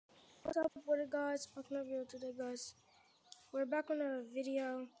What's up with it, guys? Back on a video today, guys. We're back on a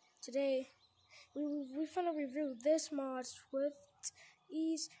video today. We finna review this mod, Swift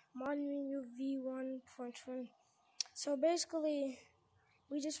Ease Mod Menu V1.1. So basically,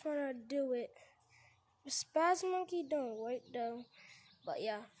 we just wanna do it. Spaz Monkey don't wait though, but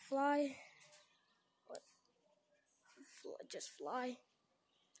yeah, fly. Just fly.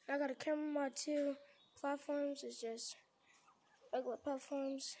 I got a camera mod too. Platforms is just regular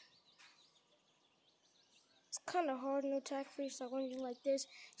platforms. It's kind of hard, no tag free, so when you like this,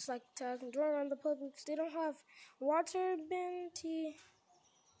 it's like tag and draw around the public. They don't have water bin tea.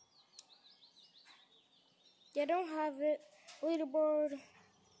 They don't have it. Leaderboard,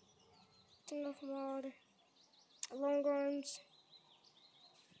 enough mod, long arms.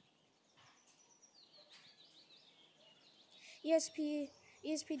 ESP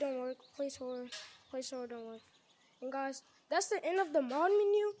don't work. Placeholder don't work. And guys, that's the end of the mod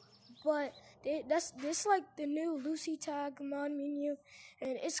menu. But this like the new Lucy Tag mod menu,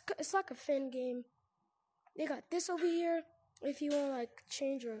 and it's like a fan game. They got this over here if you want like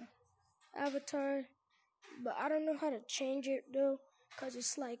change your avatar, but I don't know how to change it though, cause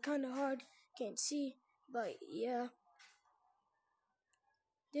it's like kind of hard. Can't see, but yeah.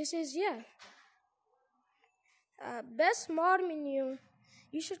 This is best mod menu.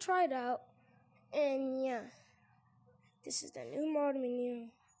 You should try it out, and yeah, this is the new mod menu.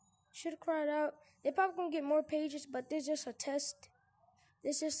 Should try it out. They probably gonna get more pages, but this is just a test.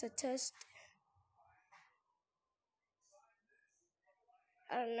 This is a test.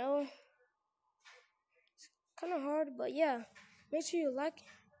 I don't know. It's kind of hard, but yeah. Make sure you like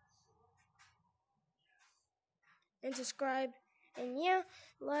and subscribe. And yeah,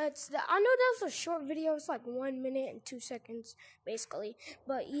 I know that was a short video. It's like 1 minute and 2 seconds, basically.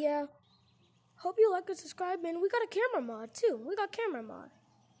 But yeah, hope you like and subscribe. And we got a camera mod too.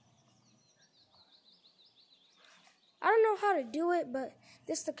 I don't know how to do it, but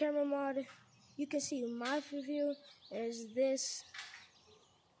this is the camera mod. You can see my review is this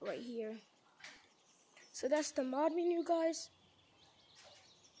right here. So that's the mod menu, guys.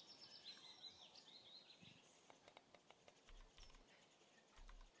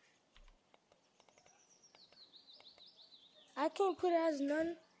 I can't put it as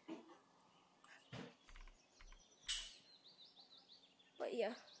none. But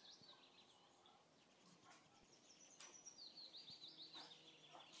yeah.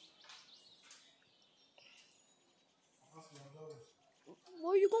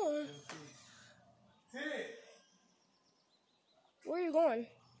 Where you going? Where are you going?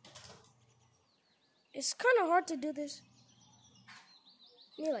 It's kind of hard to do this.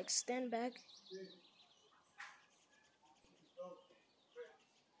 You need like stand back.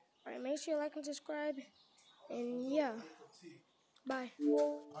 Alright, make sure you like and subscribe. And yeah. Bye.